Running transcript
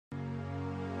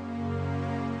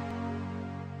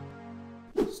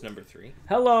It's number 3.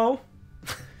 Hello.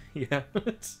 Yeah.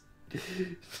 Number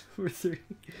 3.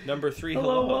 Number 3.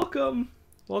 Hello, welcome.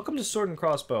 Welcome to Sword and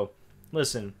Crossbow.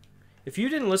 Listen, if you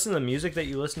didn't listen to the music that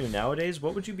you listen to nowadays,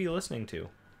 what would you be listening to?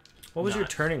 What was your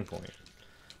turning point?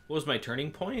 What was my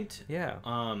turning point? Yeah.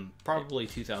 Probably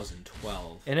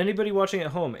 2012. And anybody watching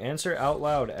at home, answer out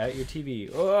loud at your TV.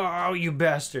 Oh, you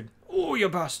bastard. Oh, you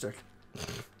bastard.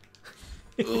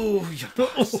 Oh, you bastard.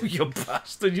 Oh, you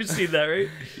bastard. You see that, right?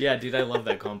 Yeah, dude, I love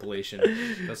that compilation.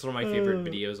 That's one of my favorite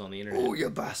videos on the internet. Oh, you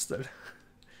bastard.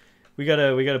 We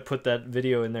gotta put that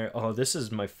video in there. Oh, this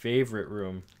is my favorite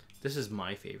room. This is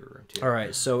my favorite room, too. All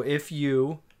right, so if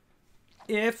you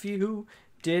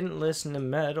didn't listen to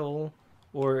metal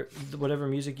or whatever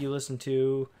music you listen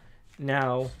to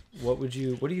now, what do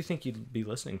you think you'd be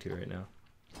listening to right now?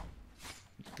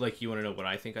 Like, you want to know what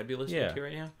I think I'd be listening to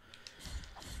right now?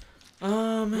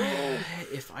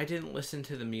 If I didn't listen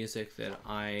to the music that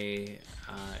I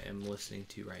am listening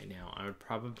to right now, I would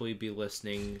probably be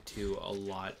listening to a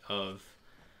lot of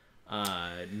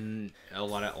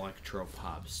electro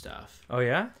pop stuff. Oh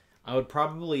yeah? I would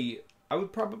probably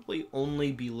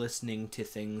only be listening to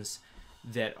things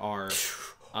that are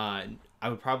I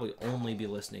would probably only be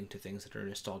listening to things that are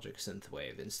nostalgic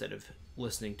synthwave instead of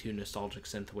listening to nostalgic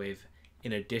synthwave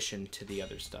in addition to the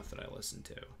other stuff that I listen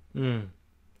to.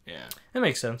 Yeah. That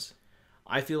makes sense.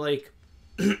 I feel like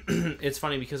it's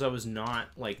funny because I was not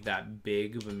like that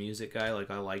big of a music guy.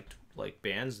 Like I liked like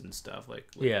bands and stuff.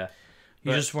 Yeah.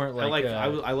 You just weren't like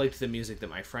I liked the music that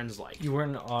my friends liked. You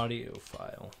weren't an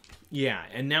audiophile. Yeah,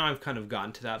 and now I've kind of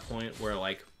gotten to that point where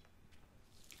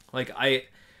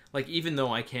even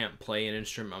though I can't play an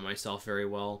instrument myself very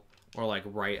well or like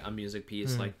write a music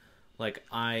piece, like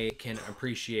I can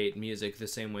appreciate music the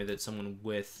same way that someone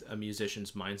with a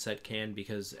musician's mindset can,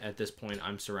 because at this point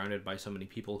I'm surrounded by so many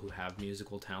people who have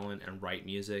musical talent and write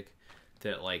music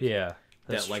that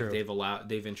true.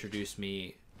 They've introduced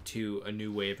me to a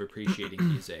new way of appreciating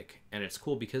music, and it's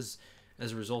cool because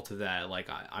as a result of that, like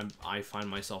I find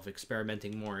myself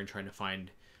experimenting more and trying to find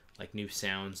like new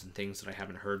sounds and things that I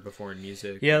haven't heard before in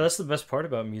music. Yeah, that's the best part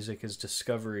about music is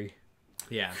discovery.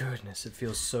 Yeah. Goodness, it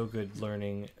feels so good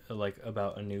learning like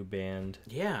about a new band.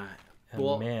 Yeah. And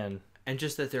well, man, and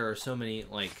just that there are so many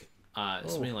like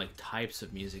types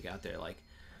of music out there. Like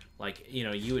you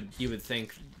know, you would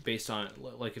think based on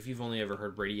like if you've only ever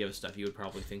heard radio stuff, you would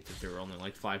probably think that there were only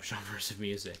like 5 genres of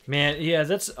music. Man, yeah,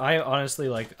 I honestly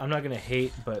like I'm not gonna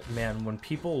hate, but man, when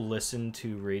people listen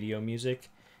to radio music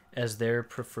as their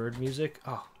preferred music,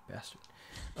 oh bastard,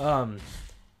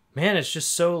 man, it's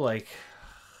just so like.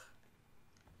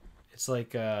 It's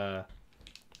like, I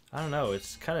don't know,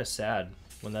 it's kind of sad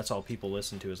when that's all people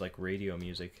listen to is like radio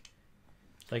music.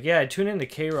 Like, yeah, I tune into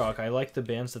K-Rock. I like the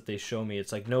bands that they show me.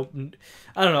 It's like, nope,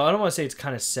 I don't know. I don't want to say it's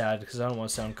kind of sad because I don't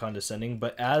want to sound condescending.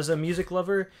 But as a music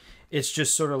lover, it's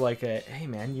just sort of like hey,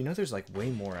 man, you know there's like way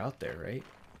more out there, right?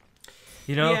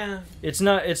 You know? Yeah. It's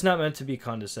not meant to be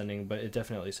condescending, but it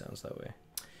definitely sounds that way.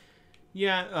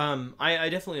 Yeah, I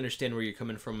definitely understand where you're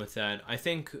coming from with that. I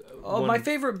think... my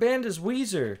favorite band is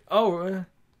Weezer.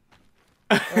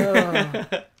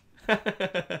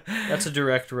 That's a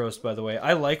direct roast, by the way.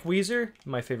 I like Weezer.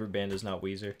 My favorite band is not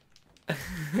Weezer.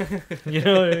 You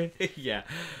know what I mean? Yeah.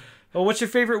 Oh, what's your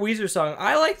favorite Weezer song?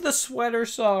 I like the Sweater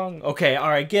song. Okay, all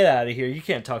right, get out of here. You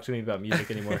can't talk to me about music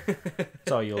anymore.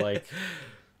 That's all you like.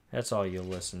 That's all you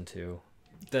listen to.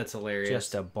 That's hilarious.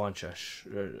 Just a bunch of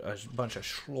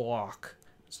schlock.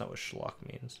 That's not what schlock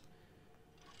means.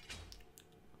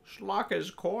 Schlock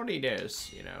is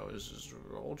corniness, you know, is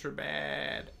ultra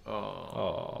bad.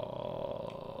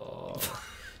 Oh.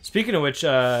 Speaking of which,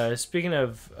 speaking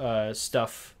of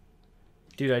stuff,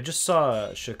 dude, I just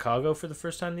saw Chicago for the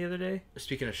first time the other day.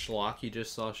 Speaking of schlock, you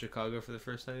just saw Chicago for the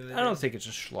first time the other day? I don't think it's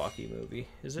a schlocky movie,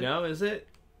 is it? No, is it?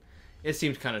 It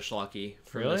seems kind of schlocky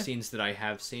from the scenes that I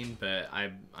have seen, but I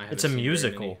haven't. It's a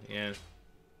musical. Yeah.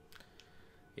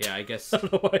 Yeah, I guess. I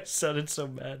don't know why I sounded so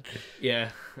bad. Yeah,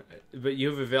 but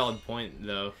you have a valid point,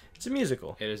 though. It's a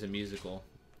musical. It is a musical.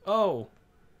 Oh.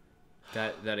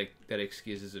 That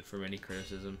excuses it from any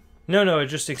criticism. No, it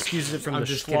just excuses it from the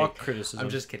schlock criticism.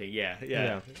 I'm just kidding. Yeah. You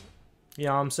know what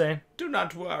I'm saying? Do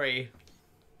not worry.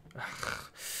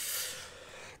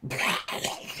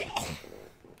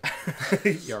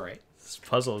 You're right. This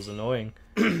puzzle is annoying.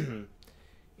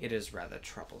 It is rather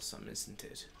troublesome, isn't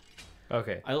it?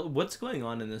 Okay. What's going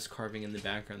on in this carving in the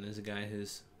background? There's a guy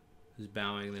who's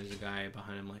bowing. There's a guy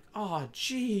behind him like, oh,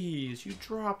 jeez, you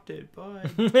dropped it,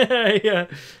 bud. Yeah.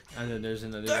 And then there's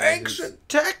another guy ancient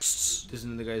texts. There's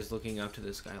another guy who's looking up to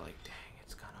this guy like, dang,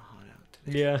 it's kind of hot out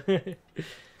today. Yeah.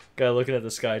 Guy looking at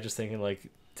the sky just thinking like,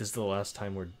 this is the last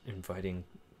time we're inviting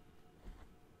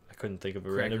couldn't think of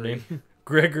a random name.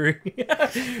 Gregory.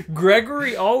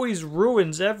 Gregory always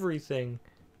ruins everything.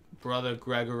 Brother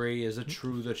Gregory, is it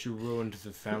true that you ruined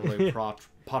the family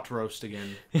pot roast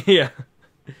again? Yeah.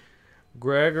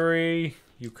 Gregory,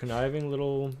 you conniving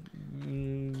little...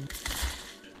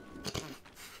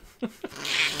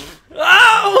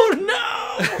 Oh,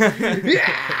 no!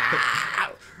 Yeah!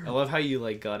 I love how you,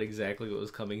 like, got exactly what was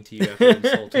coming to you after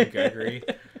insulting Gregory.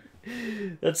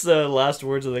 That's the last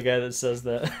words of the guy that says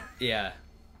that. Yeah.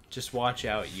 Just watch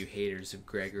out, you haters of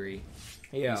Gregory.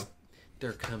 Yeah.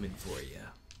 They're coming for you.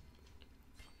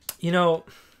 You know...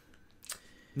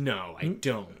 No, I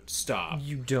don't. Stop.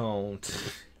 You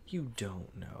don't. You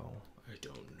don't know. I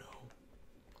don't know.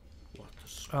 What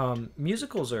the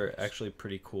musicals are actually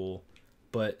pretty cool,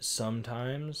 but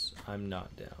sometimes I'm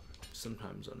not down.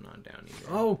 Sometimes I'm not down either.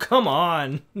 Oh, come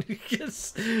on.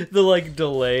 Just the, like,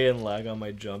 delay and lag on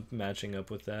my jump matching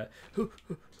up with that.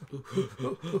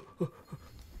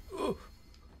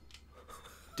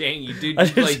 Dang, you did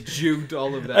like juked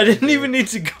all of that. I didn't even need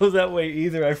to go that way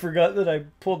either. I forgot that I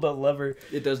pulled that lever.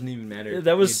 It doesn't even matter.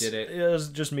 That was, you did it. It was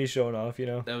just me showing off, you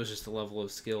know? That was just a level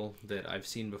of skill that I've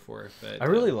seen before. But I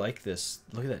really like this.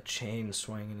 Look at that chain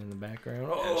swinging in the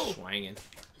background. Oh, swinging.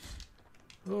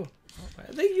 Oh,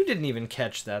 I think you didn't even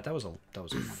catch that. That was a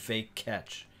fake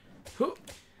catch.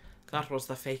 That was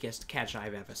the fakest catch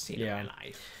I've ever seen in my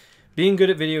life. Being good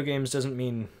at video games doesn't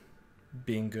mean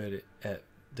being good at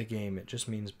the game. It just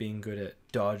means being good at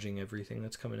dodging everything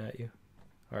that's coming at you.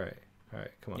 All right,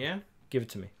 come on. Yeah? Give it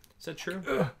to me. Is that true?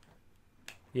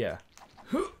 Yeah.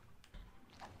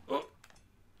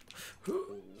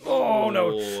 Oh,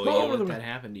 no. You let that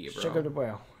happen to you, bro. Check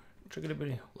it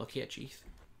out. Lucky at Chief.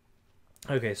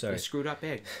 Okay, sorry. You screwed up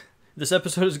big. This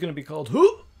episode is going to be called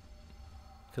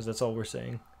because that's all we're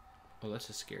saying. Oh, that's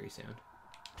a scary sound.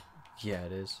 Yeah,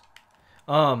 it is.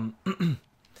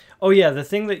 Oh yeah, the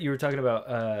thing that you were talking about,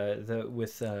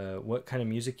 what kind of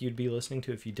music you'd be listening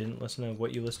to if you didn't listen to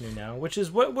what you listen to now, which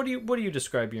is what do you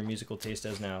describe your musical taste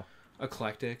as now?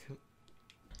 Eclectic.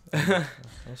 I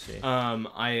see.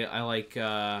 I like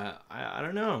I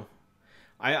don't know.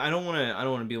 I don't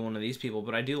want to be one of these people,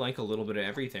 but I do like a little bit of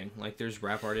everything. Like there's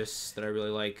rap artists that I really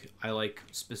like. I like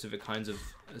specific kinds of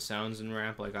sounds in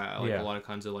rap. Like I like a lot of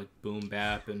kinds of like boom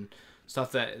bap and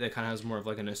stuff that kind of has more of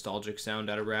like a nostalgic sound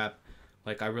out of rap.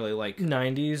 Like I really like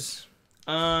 90s.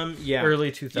 Yeah.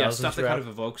 Early 2000s. Yeah, stuff that rap. kind of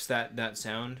evokes that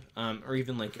sound. Or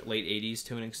even like late 80s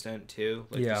to an extent too.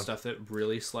 Like the stuff that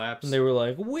really slaps. And they were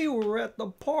like, "We were at the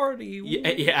party."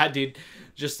 Yeah, dude.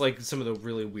 Just like some of the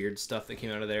really weird stuff that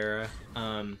came out of the era.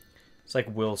 It's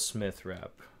like Will Smith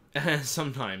rap.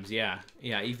 Sometimes, yeah.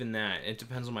 Yeah, even that. It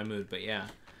depends on my mood, but yeah.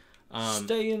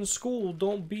 Stay in school,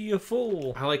 don't be a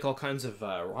fool. I like all kinds of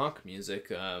rock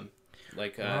music. I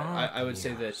would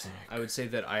say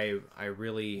that I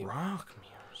really rock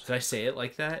music. Did I say it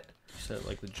like that? You said it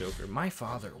like the Joker. My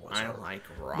father was. I like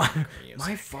rock music.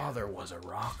 My father was a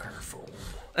rocker fool.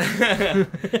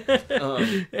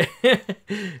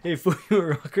 If we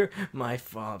were a rocker, my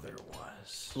father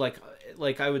was.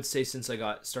 Like I would say, since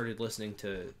I started listening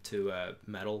to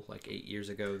metal like 8 years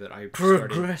ago, that I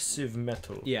progressive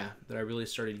metal. Yeah, that I really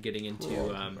started getting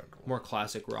into more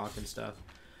classic rock and stuff.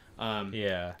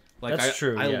 Yeah. Like that's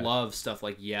true. I love stuff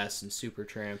like Yes and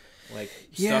Supertramp, like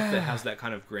stuff that has that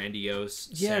kind of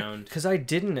grandiose sound. Because I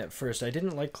didn't at first. I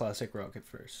didn't like classic rock at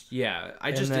first. Yeah,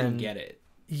 I just didn't get it.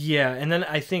 Yeah, and then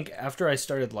I think after I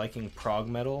started liking prog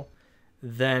metal,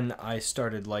 then I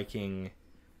started liking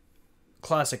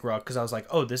classic rock because I was like,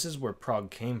 oh, this is where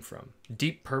prog came from.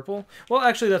 Deep Purple? Well,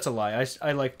 actually, that's a lie.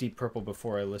 I liked Deep Purple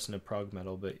before I listened to prog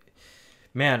metal, but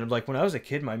man, like when I was a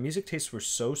kid, my music tastes were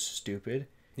so stupid.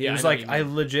 Yeah, it was like I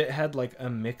legit had like a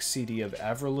mix CD of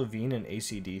Avril Lavigne and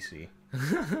AC/DC.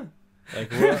 Like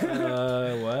what?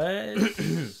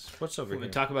 What's over here?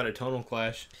 Talk about a tonal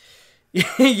clash. Yeah.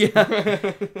 Hey,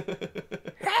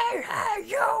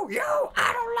 yo,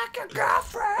 I don't like your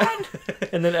girlfriend.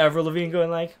 And then Avril Lavigne going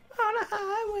like, on a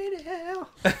highway to hell.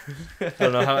 I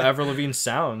don't know how Avril Lavigne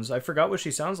sounds. I forgot what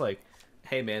she sounds like.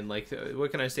 Hey man, like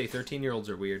what can I say? 13-year-olds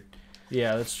are weird.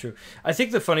 Yeah, that's true. I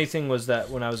think the funny thing was that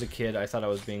when I was a kid, I thought I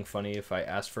was being funny if I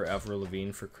asked for Avril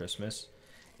Lavigne for Christmas.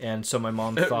 And so my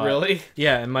mom thought... Really?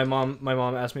 Yeah, and my mom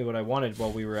asked me what I wanted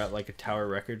while we were at like a Tower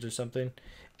Records or something.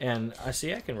 And I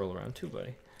can roll around too,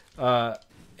 buddy.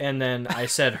 And then I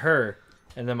said her,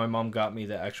 and then my mom got me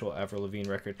the actual Avril Lavigne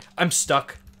record. I'm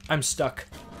stuck.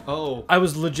 Oh. I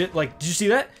was legit like, did you see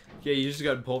that? Yeah, you just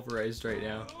got pulverized right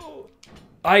now.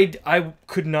 I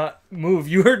could not move.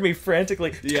 You heard me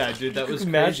frantically. Yeah, dude, that was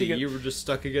crazy. You were just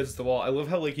stuck against the wall. I love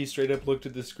how like he straight up looked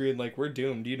at the screen like, we're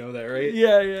doomed. You know that, right?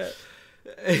 Yeah.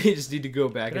 You just need to go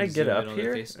back Can I and get zoom up in on here?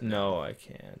 their face. No, I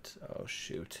can't. Oh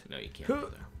shoot. No, you can't. Go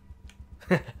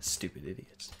there. Stupid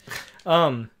idiots.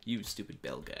 You stupid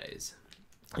bell guys.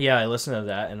 Yeah, I listen to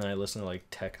that, and then I listen to like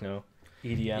techno,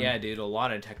 EDM. Yeah, dude, a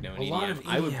lot of techno and A EDM. lot of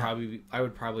I would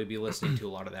EDM. probably be listening to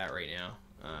a lot of that right now.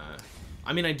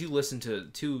 I mean, I do listen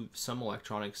to some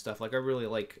electronic stuff. Like I really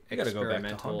like You gotta go back to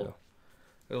experimental. Hondo.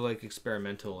 I like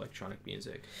experimental electronic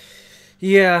music.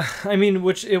 Yeah, I mean,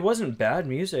 which it wasn't bad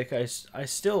music. I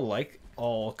still like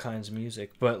all kinds of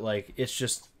music, but like it's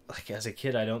just like as a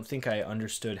kid, I don't think I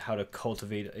understood how to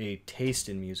cultivate a taste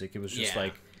in music. It was just Yeah.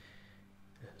 like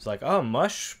it's like, oh,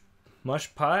 mush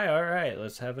pie. All right,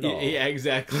 let's have it all. Yeah,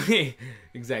 exactly.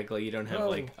 Exactly. You don't have Oh.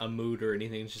 like a mood or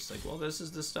anything. It's just like, well, this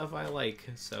is the stuff I like.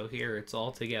 So here, it's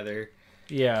all together.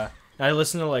 Yeah, I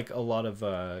listen to like a lot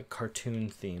of cartoon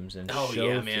themes and Oh, show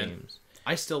yeah, man. themes.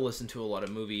 I still listen to a lot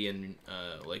of movie and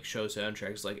like show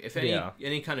soundtracks. Like if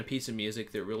any kind of piece of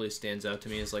music that really stands out to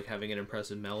me is like having an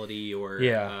impressive melody or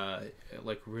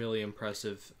like really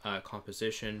impressive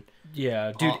composition.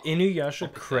 Yeah, dude, Inuyasha I'll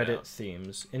pick that credit out.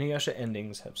 themes, Inuyasha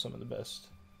endings have some of the best.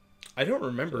 I don't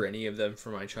remember any of them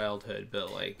from my childhood,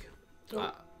 but like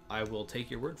I will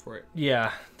take your word for it.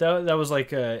 Yeah, that was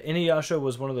like Inuyasha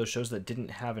was one of those shows that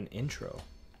didn't have an intro,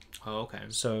 Oh, okay.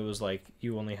 so it was like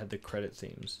you only had the credit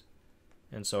themes,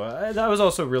 and so I was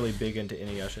also really big into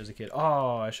Inuyasha as a kid.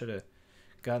 Oh, I should have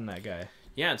gotten that guy.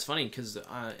 Yeah, it's funny because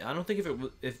I don't think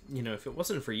if it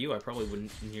wasn't for you, I probably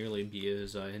wouldn't nearly be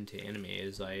as into anime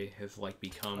as I have like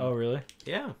become. Oh, really?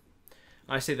 Yeah,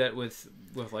 I say that with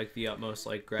like the utmost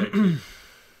like gratitude.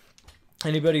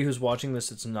 Anybody who's watching this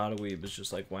that's not a weeb is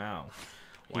just like, wow,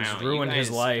 he's Wow, ruined you his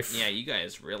guys- life. Yeah, you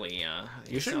guys really.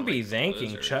 You shouldn't be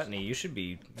thanking Chutney. You should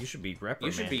be reprimanding.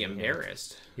 You should be him.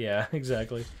 embarrassed. Yeah,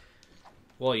 exactly.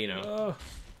 Well, you know, Oh,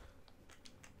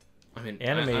 I mean,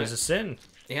 anime is a sin.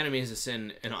 anime is a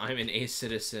sin, and I'm an ace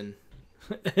citizen.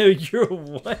 You're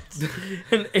what?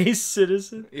 An ace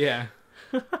citizen? Yeah.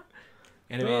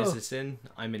 Anime is Oh. a sin.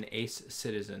 I'm an ace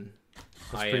citizen.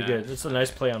 That's pretty good. That's a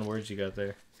nice play on words you got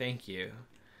there. Thank you.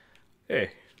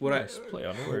 Hey, What nice play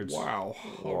on words. Wow,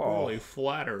 Wow. I'm really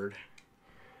flattered.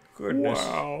 Goodness,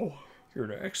 Wow. you're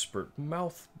an expert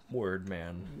mouth word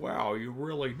man. Wow, you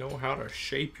really know how to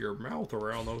shape your mouth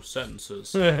around those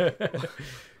sentences.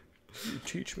 You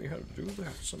teach me how to do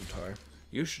that sometime.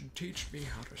 You should teach me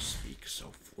how to speak so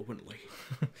fluently.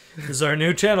 This is our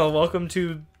new channel. Welcome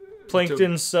to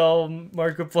Plankton, Cell,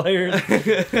 Markiplier,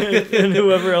 and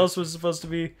whoever else was supposed to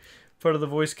be part of the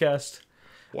voice cast.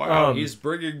 Wow, he's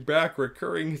bringing back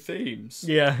recurring themes.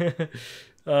 Yeah.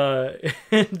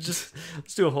 Just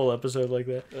let's do a whole episode like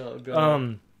that. Oh,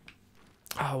 God.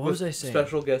 What was I saying?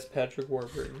 Special guest Patrick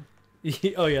Warburton.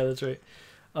 Oh yeah, that's right.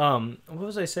 What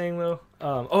was I saying though?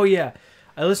 Oh yeah,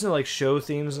 I listen to like show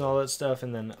themes and all that stuff,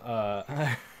 and then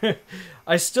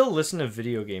I still listen to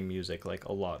video game music like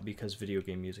a lot because video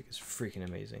game music is freaking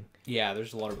amazing. Yeah,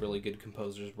 there's a lot of really good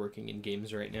composers working in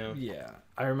games right now. Yeah,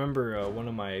 I remember one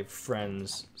of my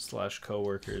friends /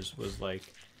 coworkers was like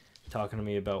talking to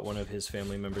me about one of his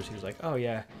family members. He was like, "Oh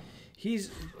yeah,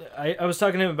 I was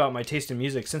talking to him about my taste in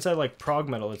music. Since I like prog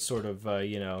metal, it's sort of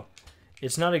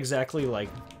it's not exactly like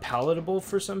palatable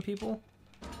for some people."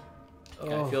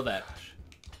 Yeah, I feel that.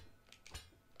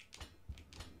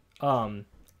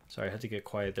 Sorry, I had to get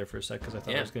quiet there for a sec because I thought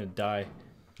I Yeah. was gonna die.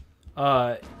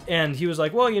 And he was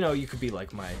like, "Well, you could be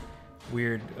like my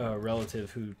weird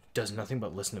relative who does nothing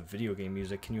but listen to video game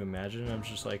music. Can you imagine?" And I'm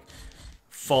just like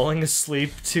falling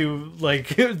asleep to like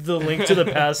the Link to the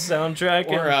Past soundtrack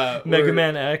and Mega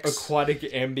Man X. Aquatic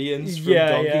ambience from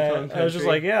Yeah, Donkey yeah. Kong Country. I was just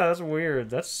like, yeah, that's weird.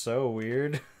 That's so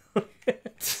weird.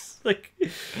 Like,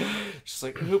 just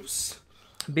like, oops.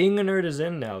 being a nerd is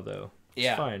in now, though. It's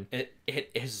Yeah, fine. It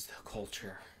is the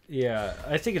culture. Yeah,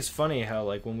 I think it's funny how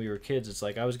like when we were kids, it's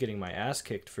like I was getting my ass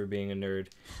kicked for being a nerd,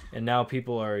 and now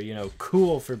people are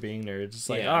cool for being nerds. It's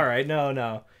like, Yeah. all right,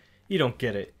 no, you don't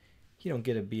get it. You don't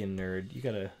get to be a nerd. You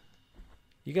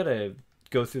gotta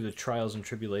go through the trials and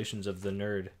tribulations of the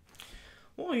nerd.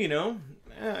 Well,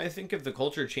 I think if the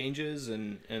culture changes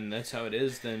and that's how it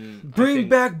is, then Bring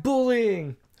back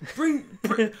bullying. bring.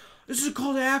 This is a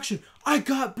call to action. I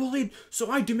got bullied,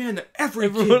 so I demand that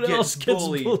Everyone kid else gets gets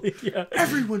bullied. bullied. Yeah.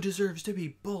 Everyone deserves to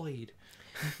be bullied.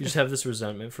 You just have this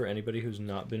resentment for anybody who's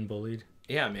not been bullied.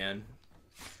 Yeah, man.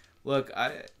 Look,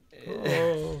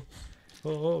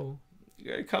 Oh.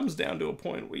 it comes down to a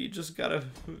point where you just gotta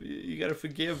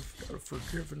forgive. Gotta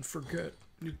forgive and forget.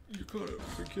 You gotta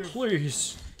forgive.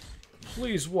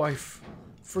 Please, wife,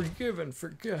 forgive and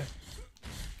forget.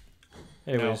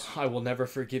 Anyways, No, I will never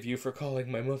forgive you for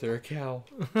calling my mother a cow.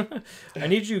 I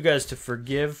need you guys to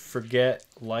forgive, forget,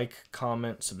 like,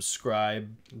 comment,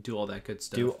 subscribe, Do all that good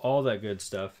stuff. do all that good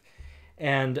stuff.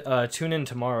 And tune in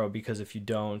tomorrow, because if you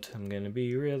don't, I'm going to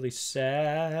be really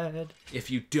sad. If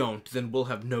you don't, then we'll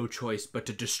have no choice but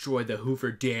to destroy the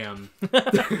Hoover Dam.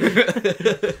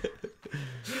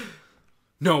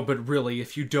 No, but really,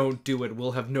 if you don't do it,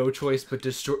 we'll have no choice but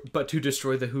to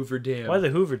destroy the Hoover Dam. Why the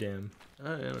Hoover Dam? I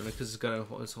don't know, because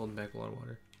it's holding back a lot of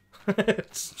water.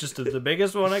 It's just the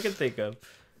biggest one I can think of.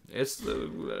 It's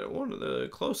the one of the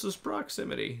closest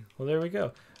proximity. Well, there we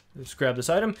go. Let's grab this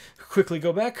item. Quickly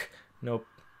go back. Nope.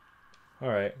 All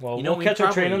right. Well, we'll catch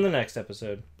our train on the next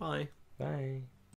episode. Bye. Bye.